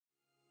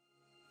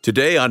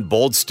Today on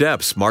Bold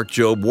Steps, Mark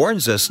Jobe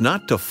warns us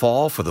not to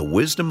fall for the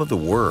wisdom of the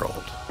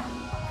world.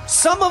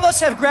 Some of us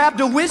have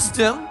grabbed a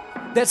wisdom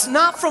that's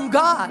not from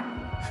God.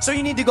 So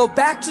you need to go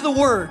back to the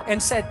Word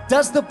and say,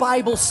 does the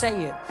Bible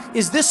say it?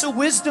 Is this a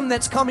wisdom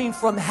that's coming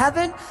from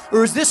heaven?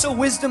 Or is this a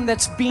wisdom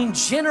that's being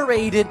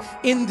generated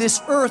in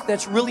this earth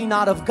that's really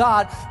not of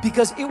God?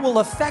 Because it will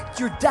affect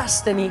your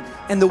destiny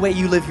and the way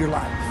you live your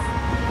life.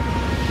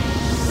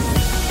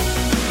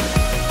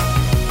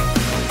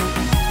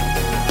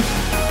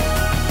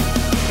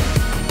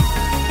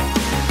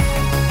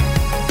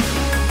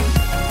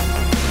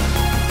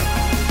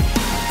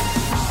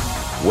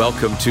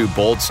 Welcome to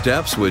Bold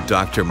Steps with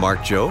Dr. Mark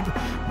Jobe.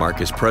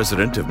 Mark is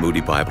president of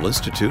Moody Bible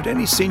Institute, and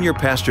he's senior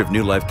pastor of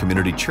New Life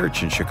Community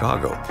Church in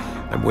Chicago.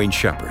 I'm Wayne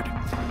Shepherd.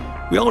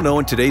 We all know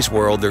in today's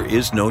world there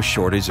is no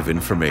shortage of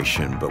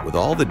information, but with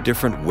all the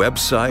different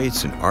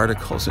websites and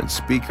articles and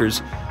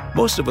speakers,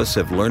 most of us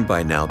have learned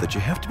by now that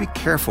you have to be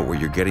careful where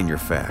you're getting your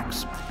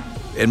facts.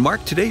 And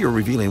Mark, today you're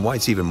revealing why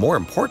it's even more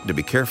important to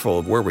be careful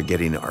of where we're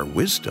getting our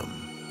wisdom.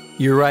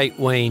 You're right,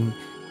 Wayne.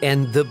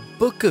 And the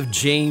book of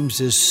James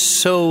is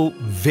so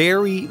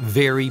very,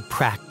 very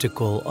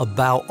practical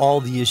about all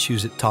the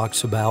issues it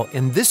talks about.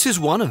 And this is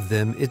one of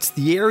them. It's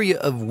the area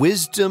of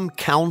wisdom,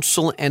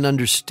 counsel, and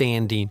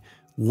understanding.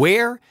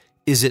 Where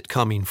is it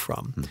coming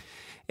from?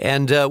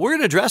 And we're going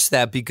to address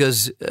that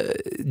because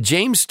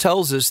James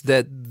tells us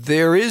that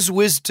there is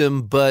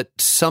wisdom, but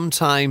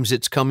sometimes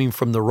it's coming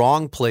from the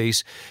wrong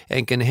place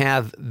and can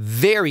have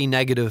very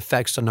negative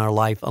effects on our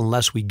life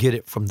unless we get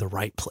it from the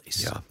right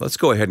place. Yeah, let's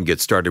go ahead and get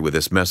started with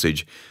this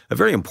message. A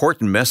very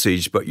important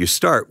message, but you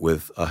start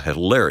with a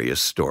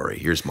hilarious story.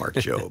 Here's Mark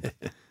Jobe.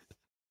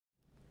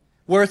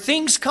 Where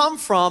things come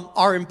from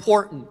are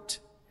important.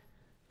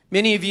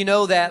 Many of you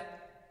know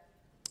that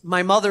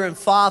my mother and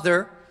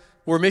father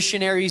were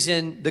missionaries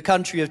in the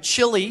country of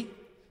Chile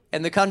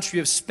and the country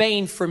of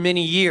Spain for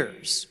many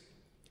years.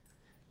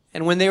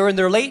 And when they were in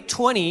their late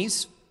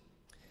 20s,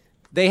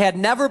 they had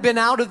never been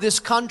out of this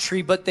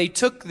country, but they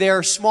took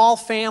their small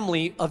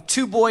family of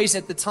 2 boys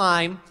at the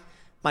time.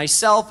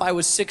 Myself, I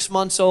was 6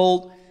 months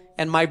old,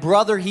 and my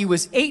brother, he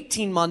was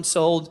 18 months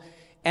old,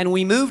 and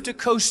we moved to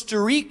Costa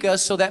Rica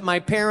so that my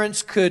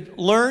parents could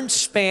learn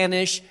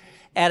Spanish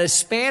at a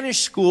Spanish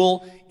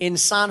school in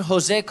San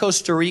Jose,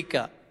 Costa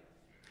Rica.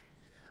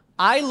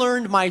 I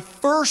learned my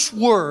first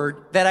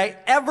word that I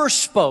ever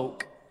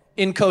spoke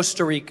in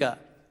Costa Rica.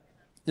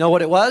 You know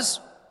what it was?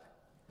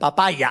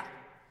 Papaya.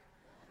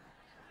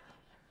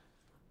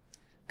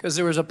 Because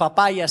there was a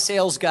papaya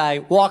sales guy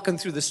walking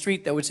through the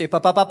street that would say,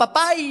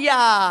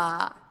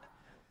 papaya.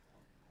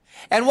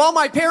 And while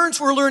my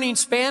parents were learning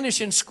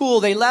Spanish in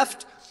school, they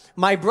left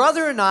my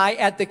brother and I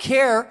at the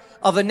care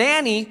of a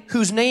nanny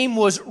whose name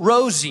was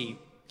Rosie.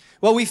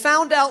 Well, we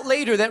found out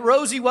later that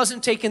Rosie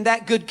wasn't taking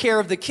that good care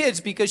of the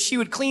kids because she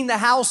would clean the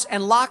house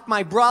and lock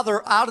my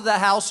brother out of the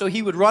house so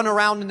he would run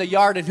around in the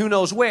yard and who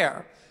knows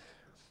where.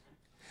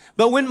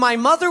 But when my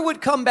mother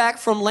would come back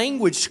from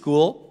language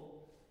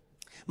school,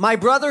 my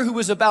brother, who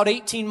was about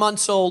 18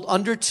 months old,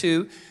 under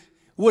 2,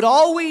 would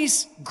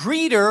always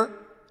greet her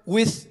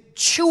with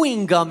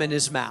chewing gum in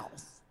his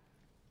mouth.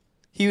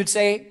 He would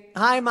say,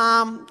 "Hi,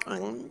 Mom."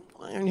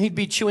 And he'd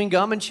be chewing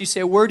gum, and she'd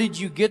say, "Where did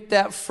you get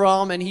that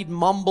from?" And he'd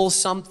mumble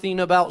something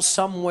about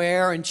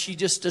somewhere, and she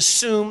just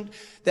assumed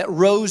that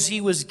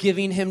Rosie was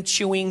giving him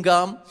chewing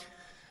gum.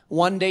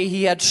 One day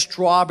he had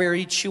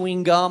strawberry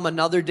chewing gum,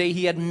 another day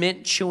he had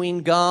mint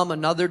chewing gum,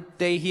 another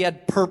day he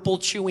had purple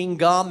chewing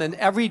gum, and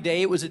every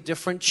day it was a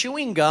different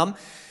chewing gum.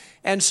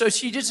 And so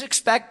she just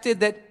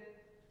expected that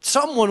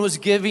someone was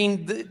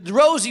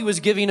Rosie was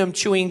giving him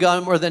chewing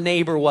gum, or the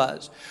neighbor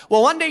was.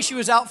 Well, one day she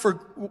was out for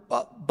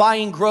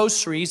buying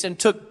groceries and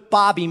took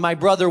Bobby, my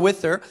brother,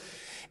 with her,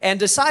 and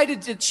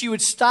decided that she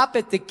would stop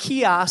at the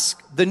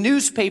kiosk, the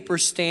newspaper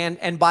stand,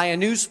 and buy a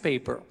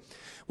newspaper.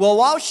 Well,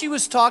 while she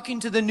was talking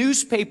to the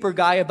newspaper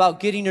guy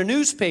about getting her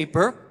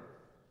newspaper,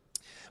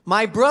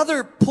 my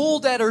brother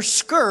pulled at her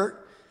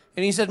skirt,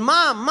 and he said,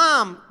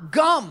 Mom,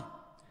 gum."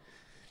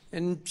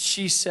 And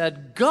she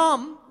said,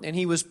 "Gum," and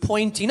he was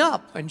pointing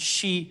up, and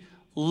she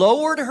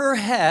lowered her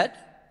head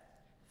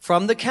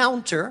from the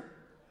counter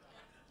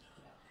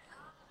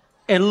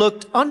and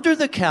looked under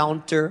the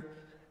counter,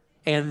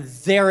 and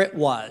there it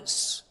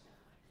was.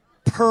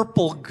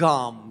 Purple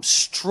gum,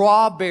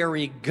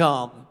 strawberry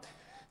gum.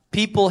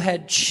 People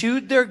had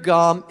chewed their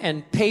gum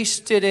and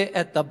pasted it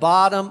at the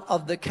bottom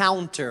of the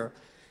counter.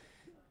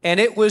 And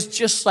it was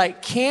just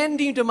like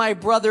candy to my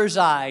brother's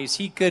eyes.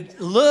 He could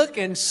look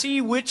and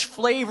see which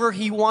flavor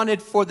he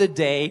wanted for the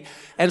day.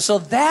 And so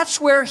that's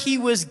where he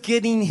was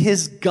getting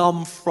his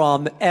gum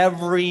from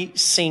every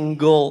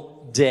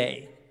single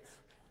day.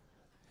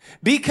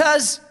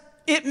 Because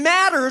it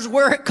matters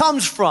where it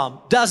comes from,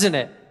 doesn't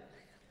it?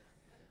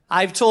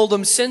 I've told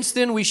him since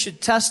then we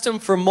should test him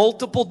for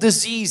multiple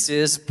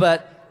diseases,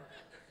 but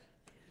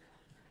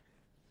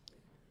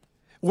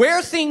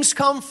where things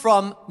come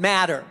from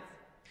matter.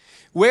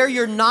 Where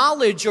your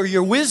knowledge or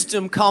your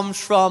wisdom comes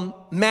from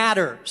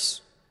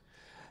matters.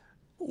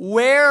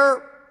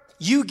 Where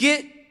you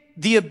get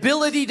the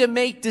ability to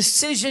make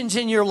decisions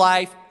in your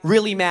life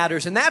really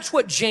matters. And that's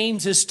what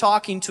James is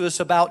talking to us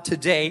about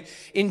today.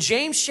 In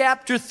James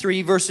chapter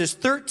 3, verses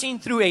 13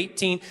 through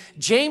 18,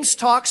 James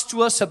talks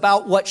to us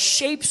about what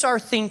shapes our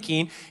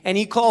thinking, and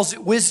he calls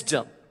it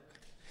wisdom.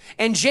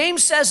 And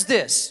James says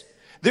this: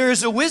 there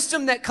is a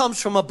wisdom that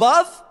comes from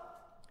above,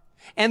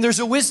 and there's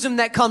a wisdom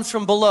that comes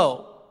from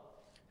below.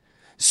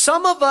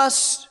 Some of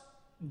us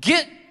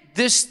get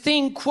this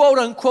thing, quote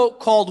unquote,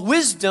 called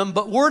wisdom,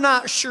 but we're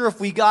not sure if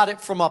we got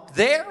it from up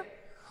there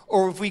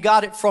or if we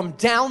got it from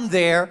down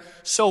there.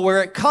 So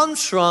where it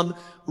comes from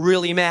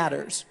really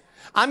matters.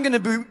 I'm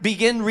going to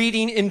begin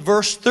reading in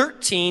verse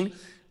 13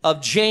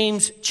 of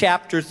James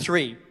chapter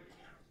 3.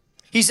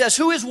 He says,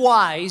 "Who is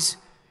wise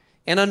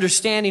and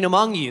understanding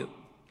among you?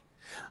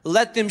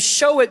 Let them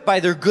show it by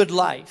their good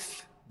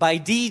life, by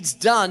deeds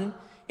done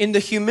in the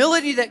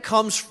humility that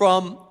comes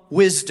from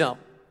wisdom.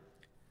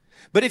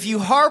 But if you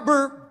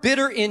harbor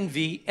bitter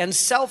envy and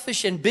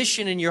selfish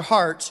ambition in your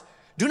hearts,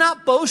 do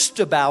not boast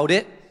about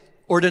it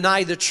or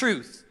deny the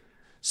truth.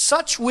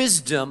 Such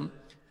wisdom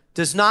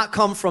does not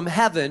come from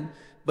heaven,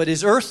 but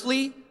is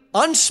earthly,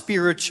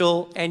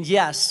 unspiritual, and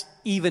yes,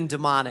 even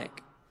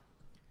demonic.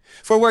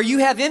 For where you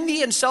have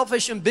envy and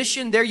selfish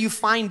ambition, there you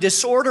find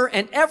disorder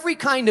and every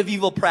kind of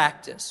evil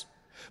practice.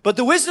 But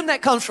the wisdom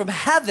that comes from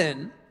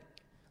heaven,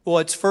 well,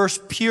 it's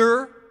first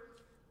pure,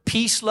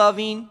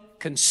 peace-loving,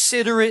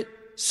 considerate,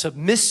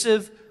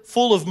 submissive,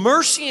 full of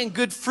mercy and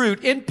good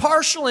fruit,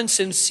 impartial and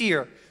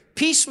sincere,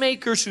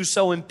 peacemakers who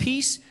sow in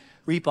peace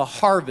reap a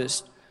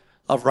harvest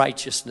of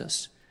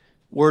righteousness."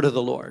 Word of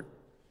the Lord.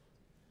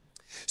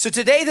 So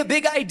today, the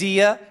big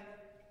idea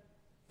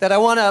that I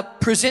want to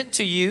present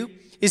to you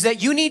is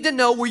that you need to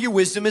know where your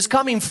wisdom is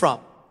coming from.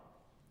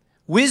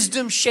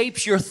 Wisdom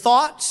shapes your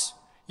thoughts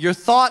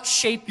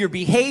shape your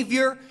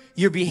behavior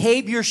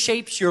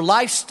shapes your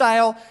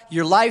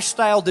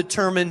lifestyle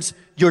determines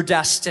your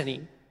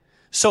destiny.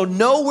 So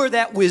know where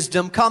that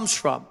wisdom comes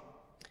from.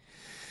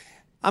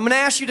 I'm going to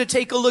ask you to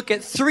take a look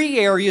at 3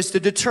 areas to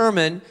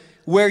determine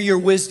where your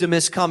wisdom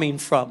is coming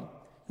from.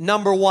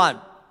 Number 1,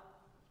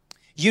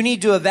 you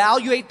need to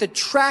evaluate the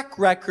track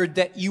record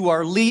that you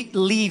are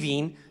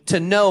leaving to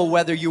know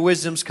whether your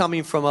wisdom's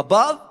coming from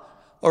above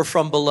or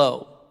from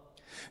below.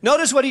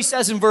 Notice what he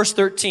says in verse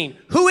 13.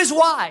 Who is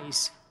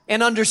wise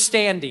and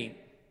understanding?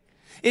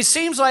 It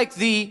seems like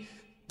the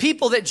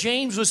people that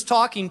James was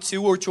talking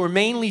to, which were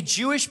mainly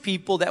Jewish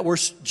people that were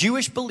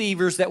Jewish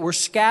believers that were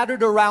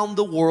scattered around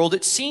the world,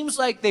 it seems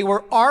like they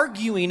were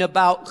arguing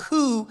about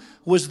who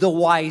was the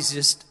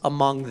wisest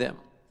among them.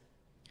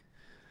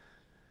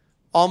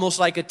 Almost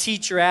like a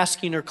teacher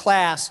asking her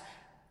class,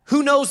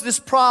 who knows this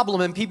problem?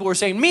 And people were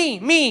saying,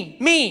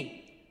 me.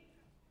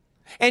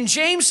 And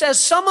James says,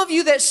 some of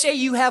you that say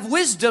you have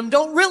wisdom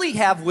don't really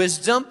have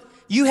wisdom.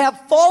 You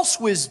have false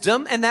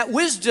wisdom, and that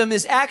wisdom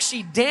is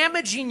actually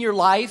damaging your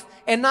life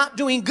and not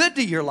doing good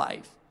to your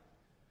life.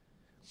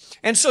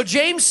 And so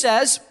James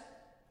says,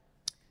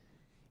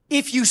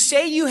 if you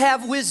say you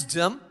have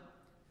wisdom,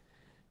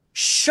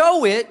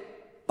 show it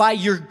by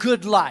your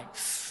good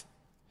life.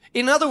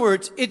 In other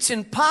words, it's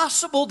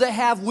impossible to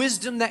have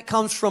wisdom that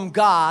comes from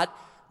God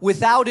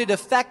without it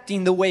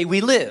affecting the way we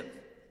live.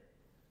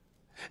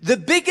 The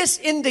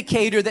biggest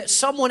indicator that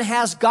someone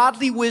has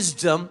godly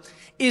wisdom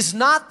is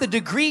not the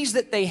degrees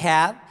that they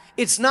have.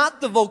 It's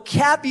not the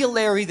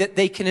vocabulary that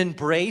they can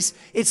embrace.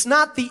 It's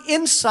not the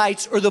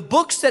insights or the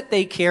books that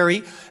they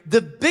carry.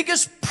 The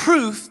biggest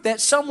proof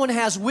that someone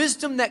has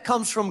wisdom that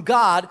comes from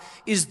God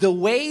is the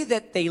way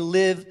that they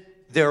live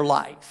their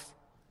life.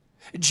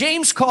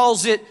 James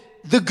calls it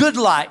the good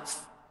life.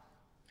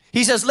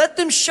 He says, let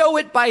them show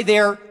it by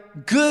their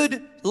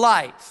good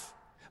life,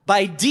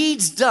 by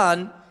deeds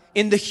done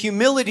in the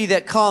humility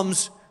that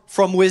comes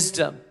from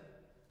wisdom.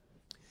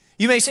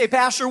 You may say,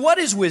 Pastor, what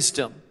is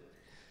wisdom?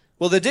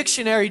 Well, the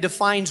dictionary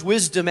defines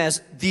wisdom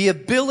as the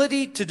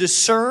ability to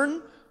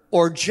discern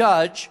or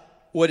judge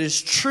what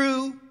is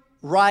true,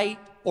 right,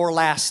 or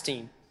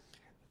lasting.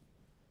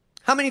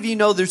 How many of you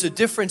know there's a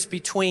difference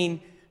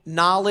between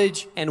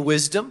knowledge and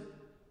wisdom?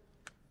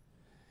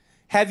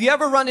 Have you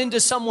ever run into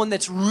someone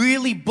that's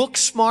really book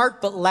smart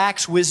but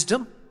lacks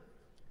wisdom?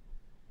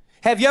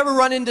 Have you ever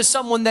run into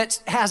someone that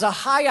has a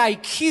high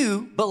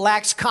IQ but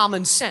lacks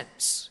common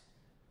sense?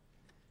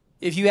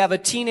 If you have a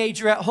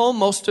teenager at home,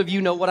 most of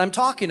you know what I'm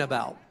talking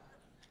about.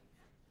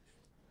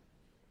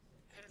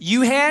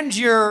 You hand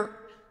your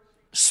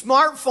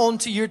smartphone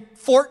to your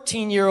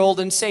 14-year-old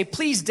and say,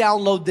 please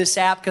download this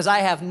app because I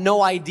have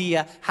no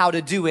idea how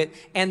to do it,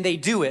 and they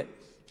do it.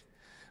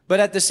 But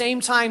at the same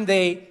time,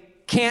 they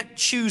can't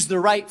choose the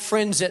right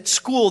friends at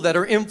school that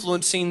are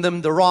influencing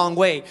them the wrong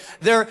way.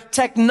 They're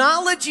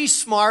technology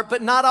smart,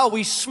 but not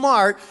always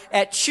smart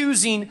at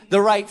choosing the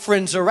right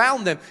friends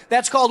around them.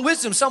 That's called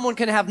wisdom. Someone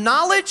can have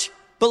knowledge,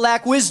 but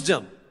lack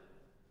wisdom.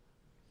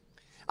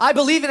 I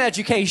believe in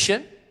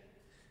education.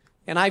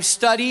 And I've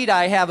studied,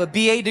 I have a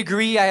BA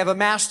degree, I have a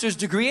master's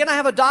degree, and I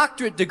have a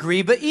doctorate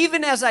degree. But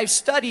even as I've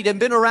studied and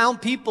been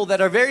around people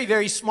that are very,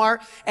 very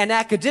smart and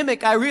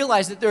academic, I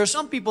realize that there are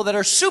some people that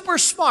are super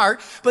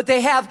smart, but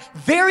they have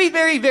very,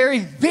 very, very,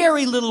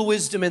 very little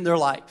wisdom in their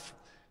life.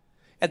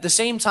 At the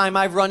same time,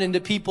 I've run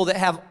into people that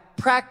have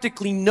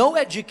practically no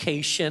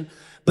education,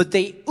 but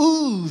they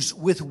ooze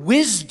with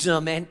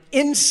wisdom and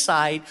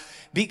insight,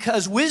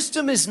 because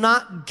wisdom is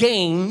not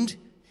gained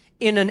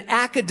in an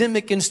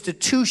academic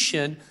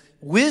institution.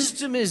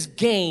 Wisdom is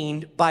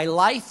gained by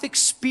life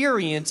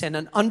experience and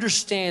an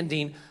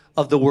understanding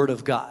of the Word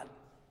of God.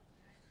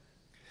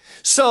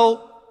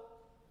 So,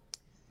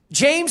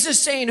 James is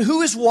saying,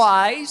 who is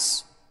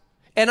wise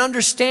and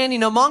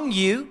understanding among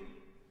you?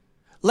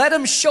 Let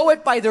them show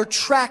it by their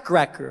track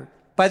record,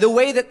 by the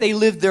way that they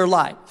live their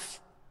life.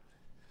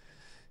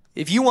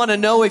 If you want to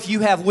know if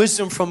you have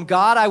wisdom from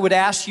God, I would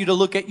ask you to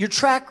look at your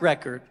track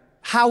record.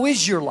 How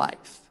is your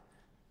life?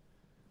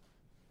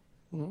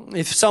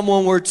 If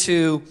someone were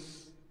to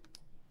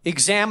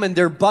examine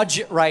their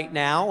budget right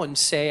now and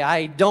say,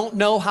 I don't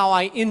know how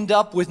I end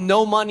up with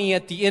no money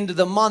at the end of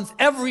the month.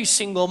 Every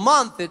single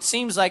month, it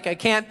seems like I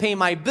can't pay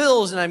my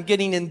bills and I'm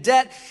getting in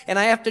debt and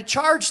I have to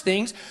charge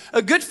things.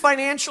 A good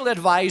financial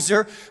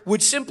advisor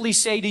would simply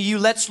say to you,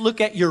 let's look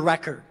at your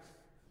record.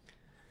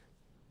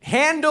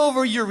 Hand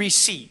over your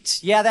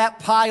receipts. Yeah, that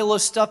pile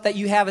of stuff that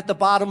you have at the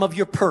bottom of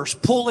your purse.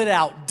 Pull it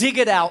out. Dig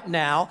it out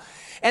now.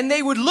 And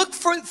they would look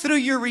through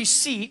your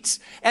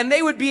receipts, and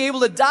they would be able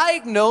to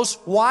diagnose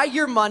why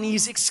your money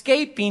is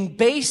escaping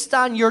based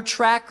on your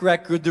track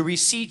record, the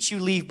receipts you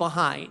leave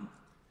behind.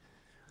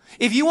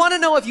 If you want to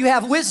know if you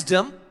have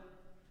wisdom,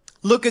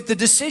 look at the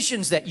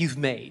decisions that you've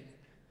made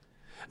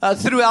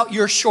throughout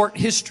your short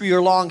history or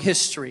long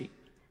history.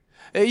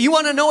 You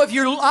want to know if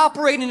you're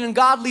operating in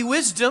godly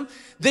wisdom,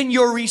 then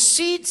your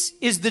receipts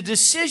is the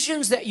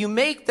decisions that you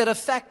make that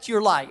affect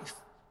your life.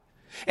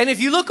 And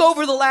if you look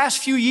over the last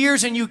few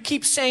years and you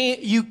keep saying,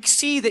 you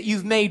see that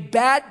you've made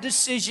bad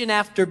decision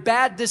after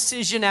bad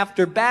decision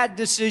after bad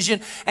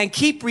decision and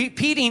keep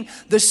repeating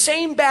the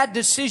same bad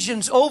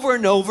decisions over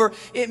and over,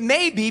 it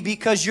may be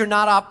because you're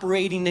not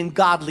operating in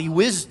godly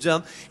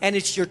wisdom, and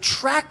it's your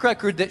track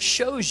record that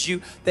shows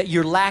you that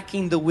you're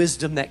lacking the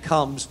wisdom that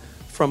comes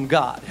from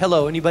God.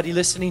 Hello, anybody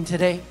listening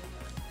today?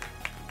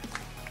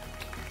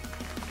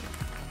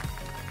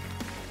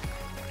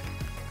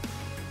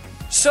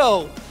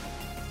 So,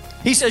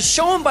 he says,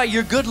 show them by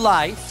your good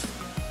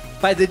life,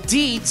 by the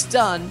deeds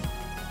done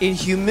in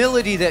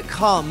humility that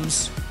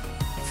comes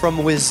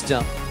from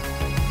wisdom.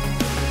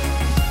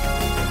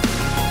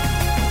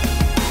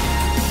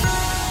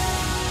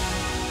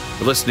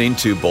 You're listening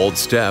to Bold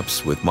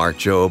Steps with Mark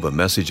Jobe, a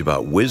message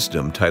about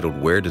wisdom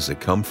titled, Where Does It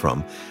Come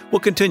From?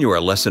 We'll continue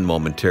our lesson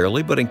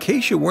momentarily, but in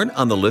case you weren't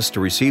on the list to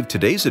receive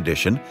today's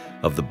edition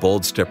of the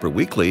Bold Stepper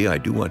Weekly, I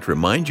do want to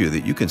remind you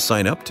that you can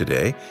sign up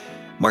today.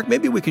 Mark,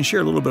 maybe we can share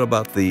a little bit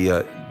about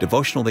the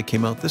devotional that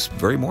came out this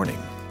very morning.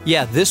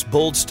 Yeah, this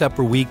Bold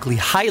Stepper Weekly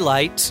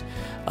highlights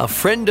a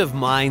friend of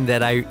mine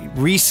that I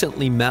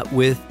recently met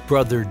with,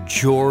 Brother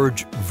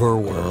George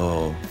Verwer.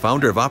 Oh,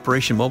 founder of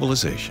Operation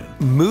Mobilization.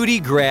 Moody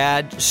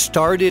grad,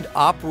 started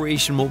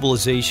Operation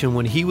Mobilization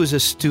when he was a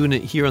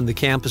student here on the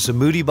campus of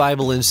Moody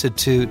Bible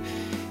Institute.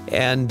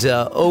 And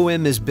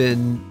OM has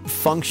been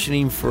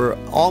functioning for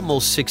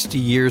almost 60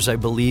 years, I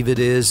believe it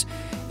is,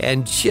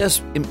 and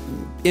just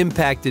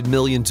impacted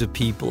millions of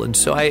people. And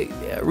so I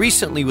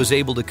recently was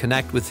able to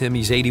connect with him.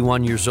 He's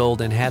 81 years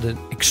old and had an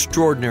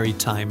extraordinary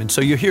time. And so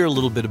you'll hear a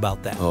little bit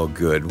about that. Oh,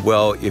 good.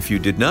 Well, if you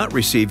did not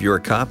receive your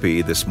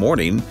copy this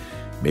morning,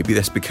 maybe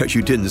that's because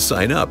you didn't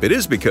sign up. It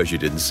is because you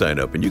didn't sign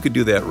up. And you could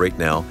do that right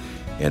now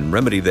and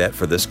remedy that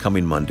for this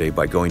coming Monday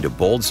by going to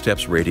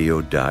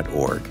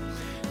boldstepsradio.org.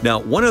 Now,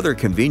 one other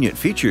convenient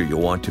feature you'll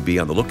want to be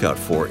on the lookout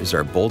for is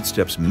our Bold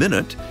Steps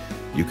Minute.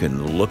 You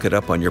can look it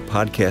up on your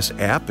podcast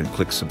app and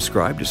click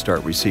subscribe to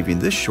start receiving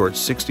this short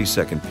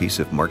 60-second piece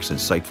of Mark's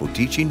insightful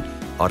teaching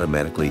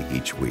automatically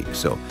each week.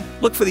 So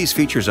look for these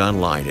features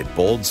online at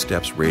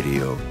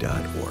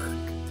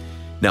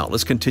boldstepsradio.org. Now,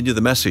 let's continue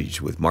the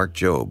message with Mark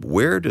Jobe.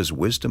 Where does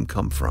wisdom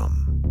come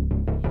from?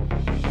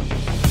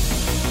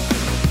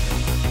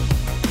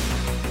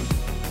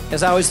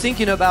 As I was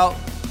thinking about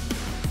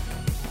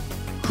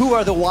who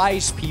are the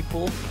wise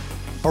people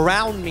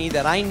around me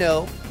that I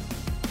know,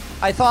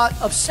 I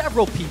thought of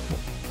several people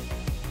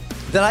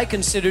that I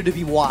consider to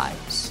be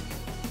wise,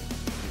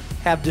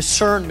 have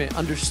discernment,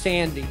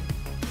 understanding.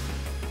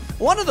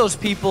 One of those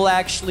people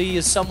actually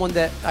is someone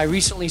that I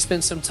recently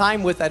spent some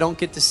time with. I don't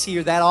get to see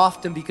her that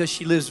often because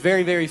she lives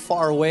very, very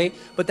far away,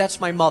 but that's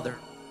my mother.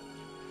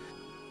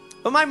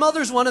 But my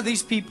mother's one of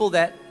these people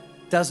that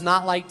does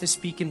not like to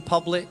speak in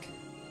public.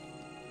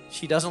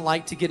 She doesn't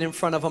like to get in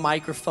front of a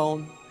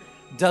microphone,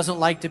 doesn't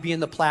like to be in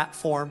the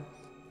platform.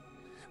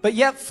 But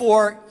yet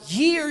for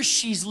years,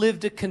 she's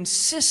lived a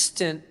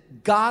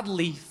consistent,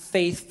 godly,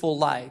 faithful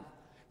life.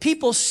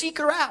 People seek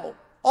her out.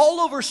 All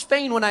over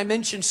Spain, when I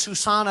mention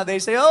Susana, they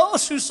say, oh,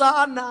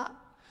 Susana.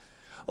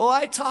 Oh,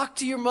 I talk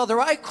to your mother.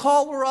 I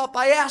call her up.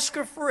 I ask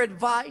her for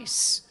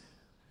advice.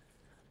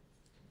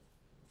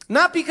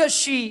 Not because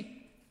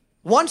she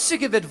wants to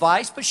give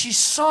advice, but she's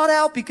sought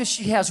out because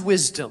she has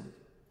wisdom.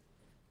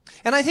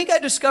 And I think I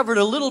discovered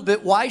a little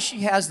bit why she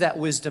has that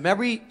wisdom.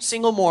 Every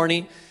single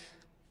morning,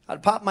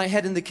 I'd pop my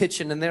head in the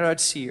kitchen and there I'd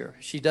see her.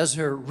 She does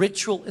her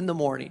ritual in the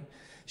morning.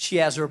 She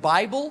has her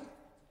Bible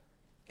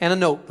and a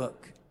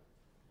notebook.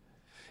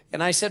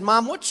 And I said,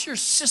 Mom, what's your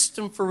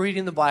system for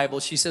reading the Bible?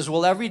 She says,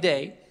 well, every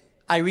day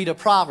I read a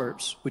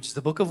Proverbs, which is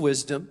the book of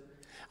wisdom.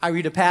 I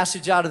read a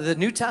passage out of the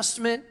New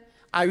Testament.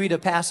 I read a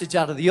passage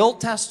out of the Old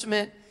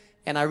Testament.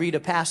 And I read a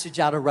passage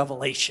out of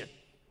Revelation.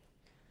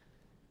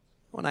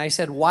 When I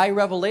said, why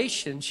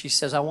Revelation? She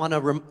says, I want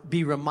to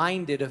be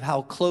reminded of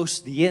how close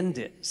the end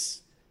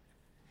is.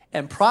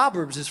 And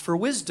Proverbs is for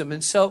wisdom.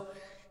 And so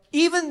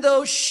even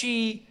though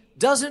she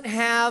doesn't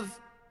have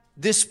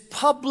this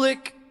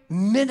public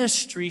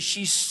ministry,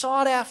 she's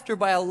sought after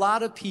by a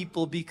lot of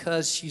people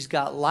because she's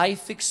got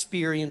life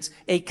experience,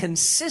 a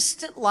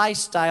consistent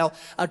lifestyle,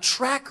 a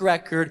track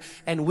record,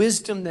 and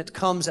wisdom that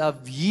comes out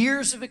of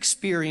years of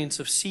experience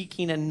of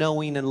seeking and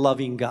knowing and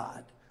loving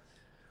God.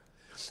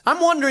 I'm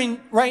wondering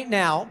right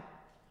now,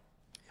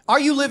 are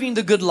you living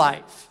the good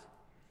life?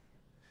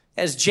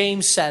 As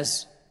James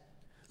says,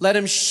 let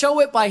him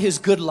show it by his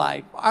good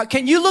life.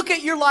 Can you look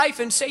at your life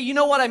and say, you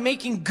know what, I'm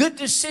making good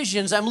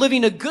decisions. I'm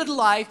living a good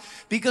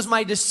life because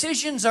my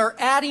decisions are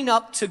adding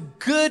up to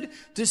good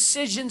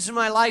decisions in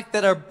my life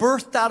that are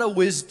birthed out of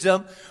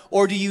wisdom?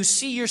 Or do you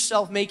see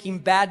yourself making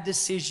bad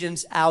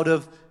decisions out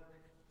of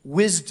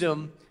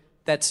wisdom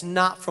that's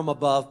not from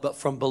above but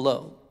from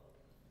below?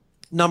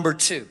 Number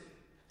two,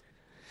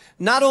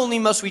 not only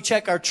must we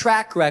check our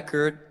track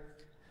record,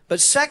 but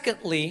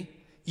secondly,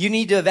 you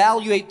need to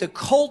evaluate the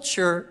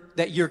culture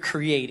that you're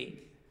creating.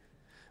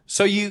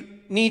 So you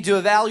need to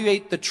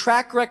evaluate the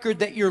track record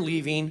that you're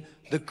leaving,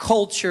 the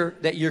culture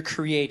that you're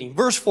creating.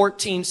 Verse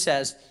 14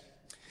 says,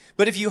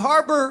 but if you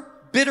harbor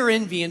bitter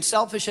envy and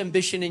selfish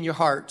ambition in your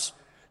hearts,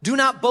 do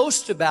not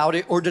boast about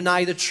it or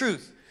deny the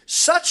truth.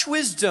 Such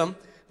wisdom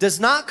does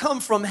not come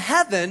from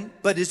heaven,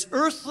 but is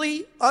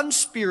earthly,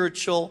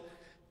 unspiritual,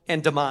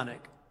 and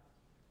demonic.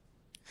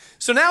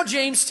 So now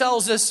James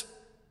tells us,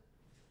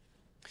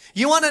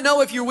 you want to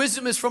know if your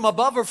wisdom is from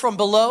above or from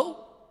below?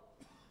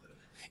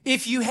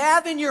 If you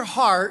have in your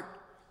heart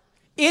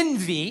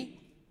envy,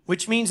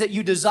 which means that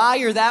you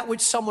desire that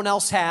which someone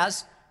else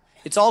has,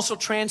 it's also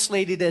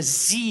translated as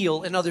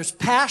zeal, in others,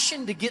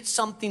 passion to get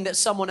something that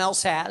someone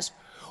else has,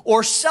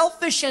 or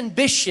selfish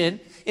ambition,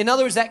 in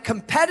other words, that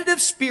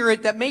competitive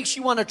spirit that makes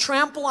you want to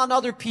trample on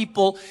other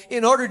people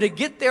in order to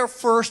get there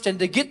first and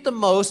to get the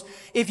most.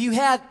 If you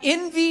have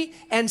envy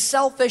and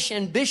selfish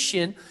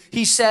ambition,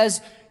 he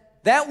says,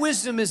 that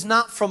wisdom is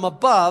not from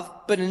above,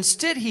 but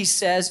instead, he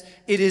says,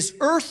 it is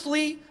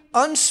earthly,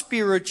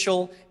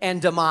 unspiritual,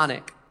 and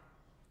demonic.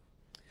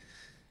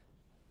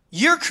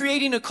 You're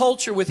creating a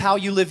culture with how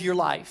you live your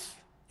life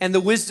and the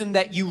wisdom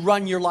that you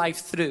run your life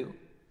through.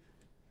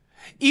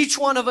 Each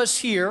one of us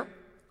here,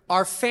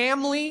 our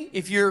family,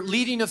 if you're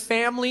leading a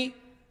family,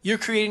 you're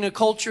creating a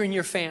culture in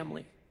your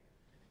family.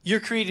 You're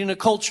creating a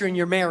culture in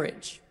your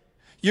marriage.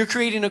 You're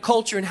creating a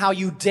culture in how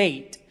you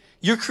date.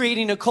 You're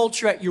creating a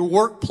culture at your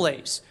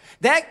workplace.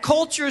 That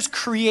culture is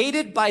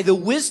created by the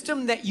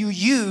wisdom that you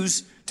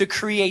use to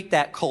create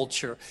that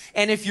culture.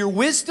 And if your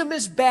wisdom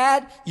is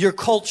bad, your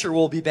culture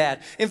will be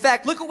bad. In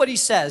fact, look at what he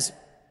says.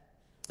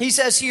 He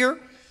says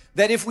here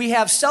that if we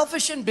have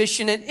selfish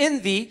ambition and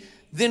envy,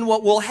 then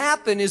what will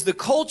happen is the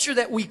culture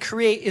that we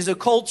create is a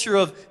culture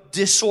of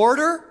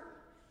disorder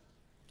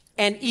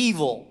and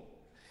evil.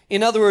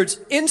 In other words,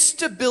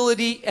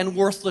 instability and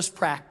worthless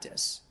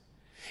practice.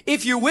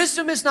 If your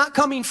wisdom is not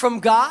coming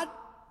from God,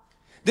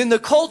 then the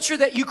culture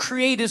that you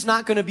create is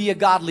not going to be a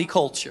godly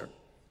culture.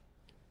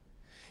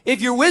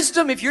 If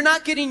you're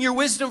not getting your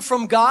wisdom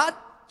from God,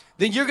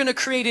 then you're going to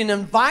create an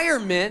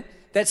environment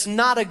that's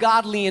not a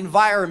godly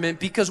environment,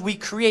 because we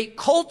create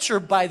culture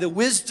by the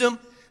wisdom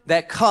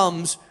that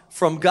comes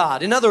from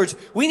God. In other words,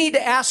 we need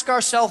to ask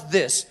ourselves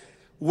this: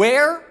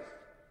 where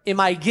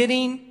am I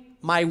getting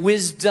my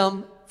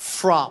wisdom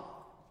from?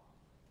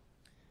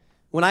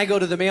 When I go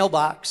to the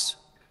mailbox,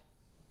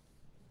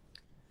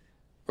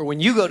 or when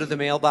you go to the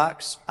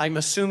mailbox, I'm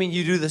assuming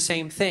you do the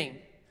same thing.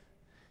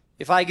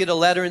 If I get a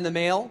letter in the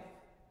mail,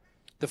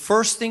 the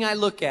first thing I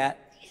look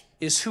at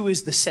is who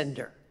is the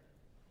sender.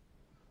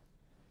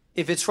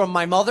 If it's from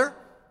my mother,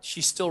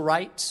 she still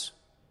writes.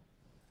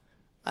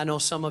 I know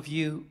some of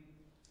you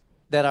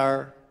that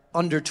are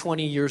under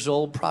 20 years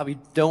old probably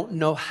don't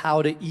know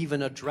how to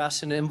even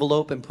address an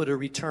envelope and put a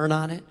return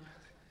on it.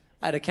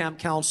 I had a camp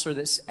counselor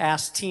that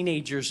asked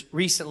teenagers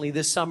recently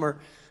this summer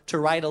to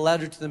write a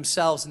letter to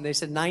themselves, and they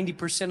said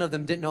 90% of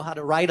them didn't know how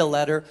to write a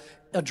letter,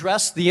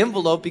 address the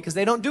envelope, because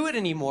they don't do it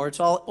anymore.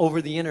 It's all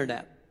over the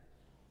internet.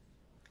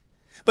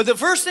 But the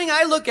first thing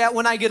I look at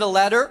when I get a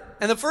letter,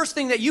 and the first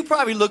thing that you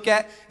probably look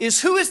at,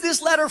 is who is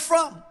this letter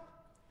from?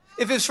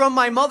 If it's from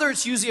my mother,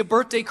 it's usually a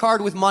birthday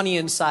card with money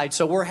inside,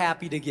 so we're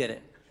happy to get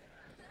it.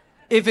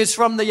 If it's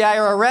from the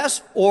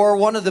IRS or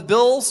one of the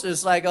bills,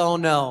 it's like, oh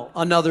no,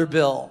 another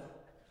bill.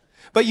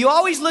 But you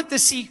always look to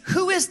see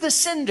who is the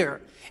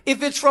sender.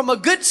 If it's from a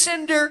good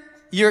sender,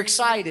 you're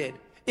excited.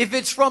 If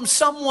it's from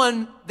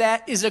someone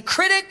that is a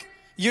critic,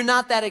 you're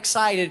not that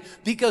excited,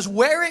 because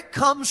where it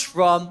comes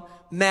from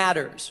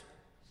matters.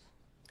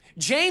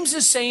 James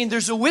is saying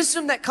there's a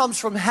wisdom that comes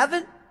from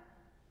heaven,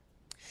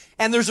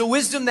 and there's a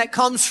wisdom that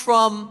comes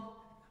from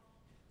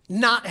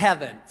not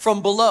heaven,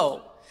 from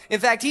below. In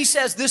fact, he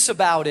says this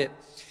about it.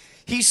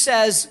 He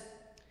says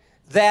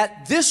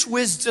that this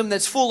wisdom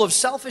that's full of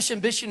selfish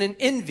ambition and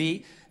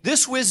envy,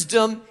 this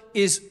wisdom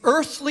is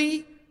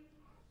earthly,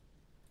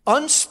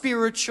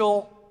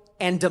 unspiritual,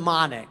 and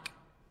demonic.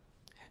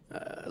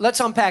 Let's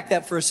unpack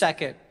that for a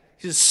second.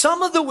 Because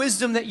some of the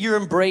wisdom that you're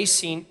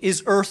embracing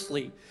is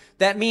earthly.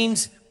 That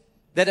means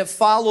that it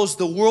follows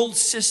the world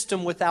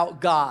system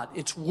without God.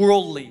 It's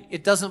worldly.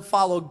 It doesn't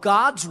follow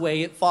God's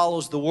way, it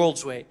follows the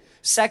world's way.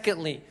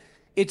 Secondly,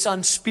 it's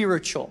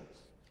unspiritual.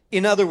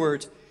 In other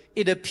words,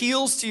 it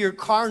appeals to your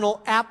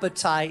carnal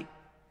appetite,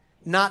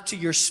 not to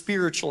your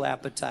spiritual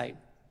appetite.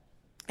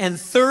 And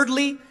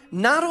thirdly,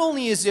 not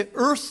only is it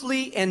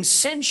earthly and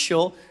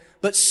sensual,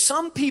 but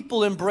some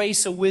people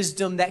embrace a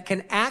wisdom that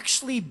can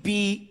actually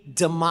be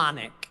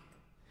demonic.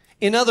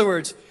 In other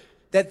words,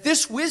 that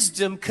this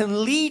wisdom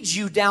can lead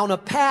you down a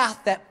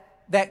path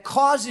that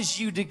causes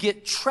you to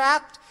get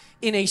trapped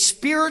in a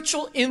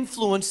spiritual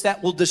influence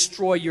that will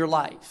destroy your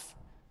life.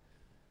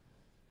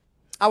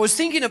 I was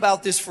thinking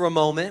about this for a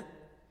moment,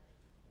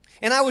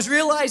 and I was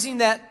realizing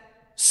that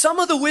some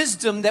of the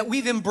wisdom that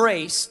we've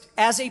embraced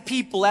as a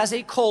people, as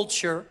a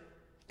culture,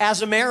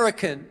 as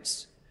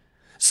Americans,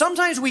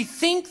 sometimes we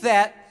think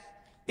that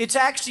it's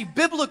actually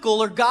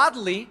biblical or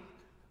godly,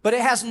 but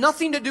it has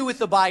nothing to do with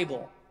the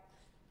Bible.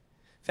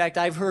 In fact,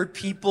 I've heard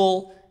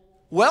people,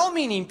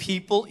 well-meaning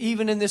people,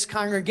 even in this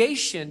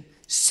congregation,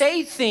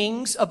 say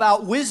things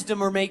about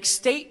wisdom or make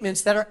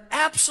statements that are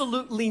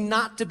absolutely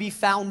not to be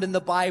found in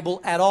the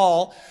Bible at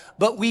all,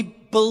 but we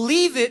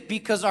believe it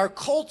because our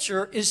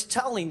culture is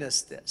telling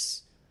us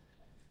this.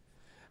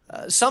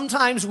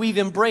 Sometimes we've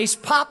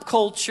embraced pop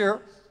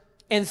culture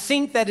and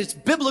think that it's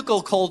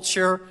biblical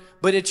culture,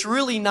 but it's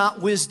really not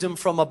wisdom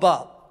from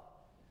above.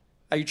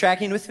 Are you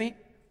tracking with me?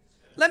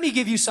 Let me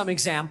give you some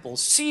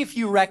examples. See if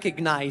you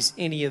recognize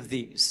any of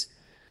these.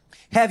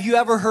 Have you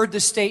ever heard the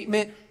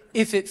statement,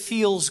 if it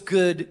feels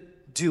good,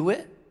 do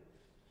it?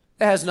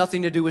 It has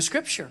nothing to do with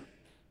Scripture.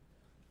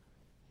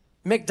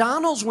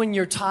 McDonald's, when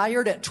you're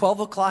tired at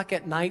 12 o'clock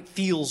at night,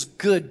 feels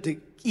good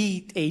to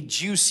eat a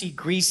juicy,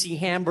 greasy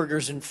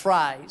hamburgers and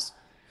fries.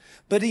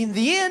 But in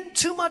the end,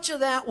 too much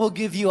of that will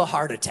give you a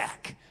heart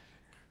attack.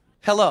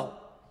 Hello.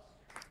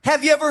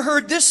 Have you ever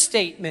heard this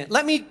statement?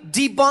 Let me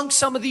debunk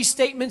some of these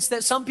statements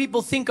that some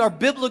people think are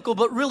biblical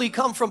but really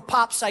come from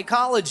pop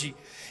psychology.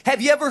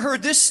 Have you ever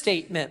heard this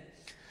statement?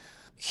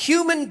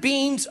 Human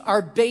beings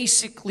are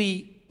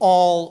basically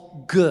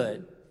all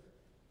good.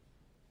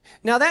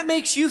 Now that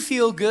makes you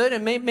feel good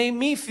and made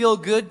me feel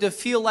good to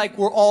feel like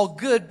we're all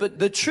good, but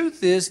the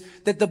truth is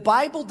that the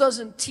Bible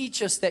doesn't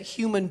teach us that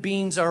human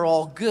beings are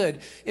all good.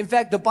 In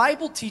fact, the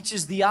Bible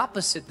teaches the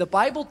opposite. The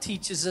Bible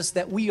teaches us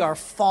that we are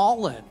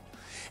fallen,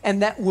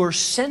 and that we're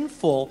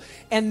sinful,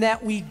 and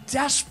that we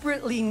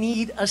desperately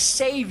need a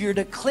Savior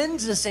to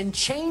cleanse us and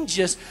change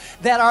us,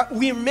 that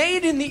we're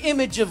made in the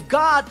image of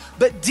God,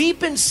 but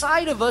deep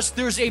inside of us,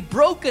 there's a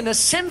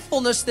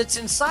sinfulness that's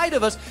inside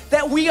of us,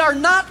 that we are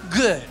not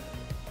good.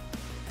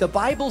 The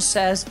Bible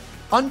says,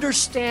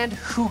 understand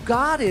who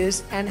God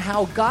is and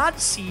how God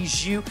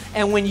sees you.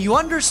 And when you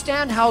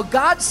understand how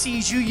God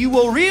sees you, you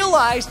will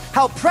realize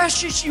how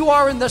precious you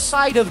are in the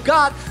sight of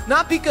God,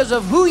 not because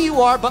of who you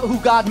are, but who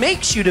God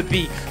makes you to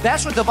be.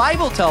 That's what the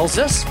Bible tells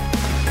us.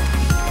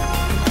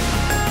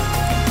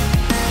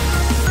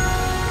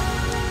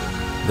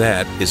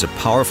 That is a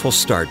powerful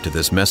start to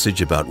this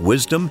message about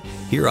wisdom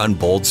here on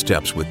Bold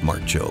Steps with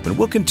Mark Jobe. And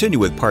we'll continue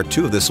with part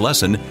 2 of this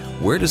lesson,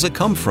 Where Does It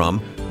Come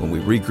From?, when we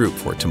regroup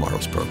for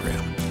tomorrow's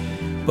program.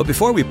 But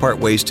before we part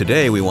ways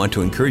today, we want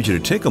to encourage you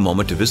to take a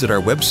moment to visit our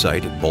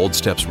website at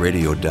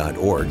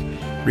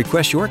boldstepsradio.org.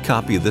 Request your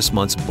copy of this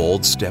month's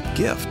Bold Step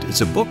gift.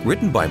 It's a book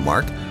written by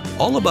Mark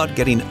all about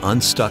getting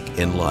unstuck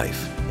in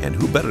life. And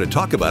who better to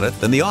talk about it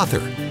than the author?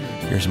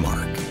 Here's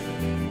Mark.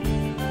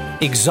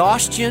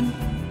 Exhaustion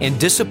and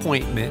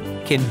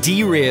disappointment can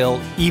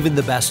derail even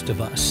the best of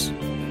us.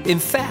 In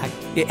fact,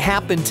 it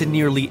happened to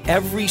nearly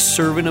every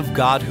servant of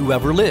God who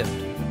ever lived.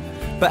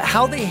 But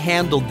how they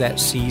handled that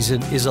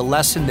season is a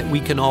lesson that we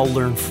can all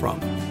learn from.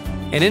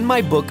 And in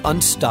my book,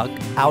 Unstuck,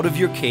 Out of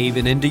Your Cave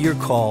and Into Your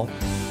Call,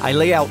 I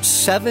lay out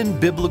 7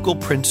 biblical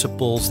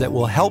principles that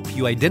will help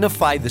you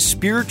identify the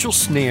spiritual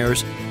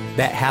snares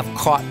that have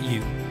caught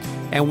you,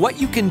 and what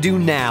you can do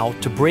now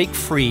to break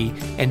free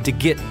and to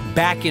get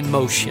back in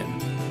motion.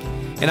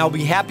 And I'll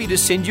be happy to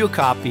send you a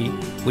copy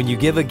when you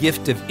give a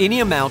gift of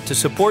any amount to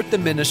support the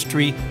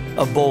ministry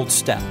of Bold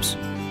Steps.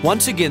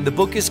 Once again, the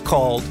book is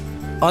called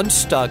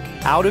Unstuck,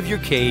 Out of Your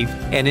Cave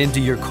and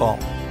Into Your Call.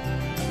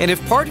 And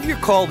if part of your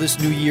call this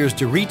new year is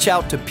to reach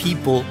out to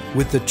people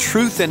with the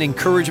truth and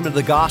encouragement of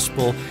the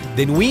gospel,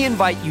 then we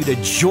invite you to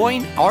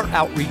join our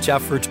outreach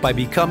efforts by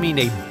becoming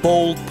a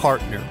Bold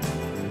partner.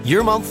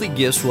 Your monthly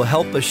gifts will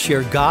help us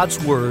share God's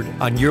Word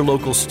on your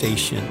local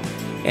station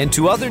and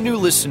to other new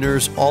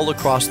listeners all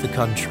across the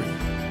country.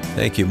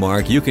 Thank you,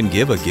 Mark. You can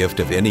give a gift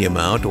of any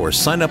amount or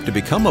sign up to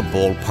become a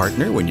Bold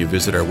partner when you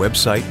visit our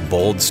website,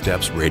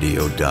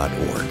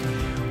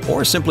 boldstepsradio.org.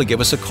 Or simply give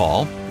us a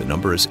call. The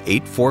number is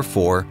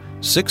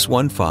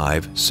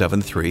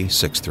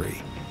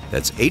 844-615-7363.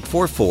 That's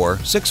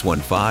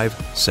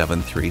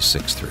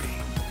 844-615-7363.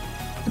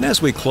 And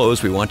as we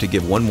close, we want to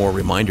give one more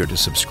reminder to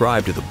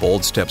subscribe to the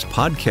Bold Steps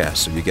podcast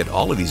so you get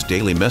all of these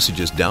daily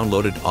messages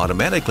downloaded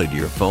automatically to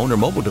your phone or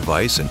mobile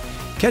device and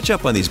catch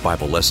up on these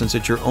Bible lessons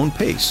at your own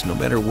pace, no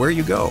matter where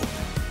you go.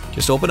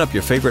 Just open up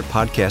your favorite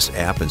podcast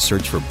app and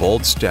search for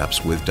Bold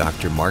Steps with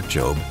Dr. Mark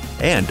Jobe,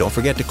 and don't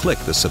forget to click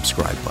the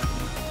subscribe button.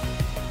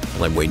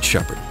 Well, I'm Wayne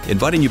Shepherd,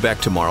 inviting you back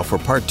tomorrow for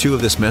part 2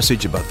 of this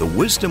message about the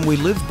wisdom we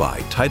live by,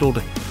 titled,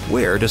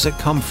 Where Does It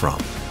Come From?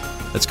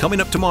 That's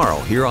coming up tomorrow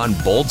here on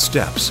Bold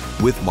Steps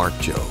with Mark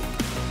Jobe.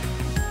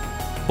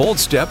 Bold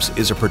Steps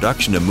is a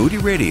production of Moody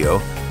Radio,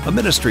 a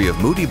ministry of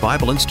Moody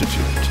Bible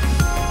Institute.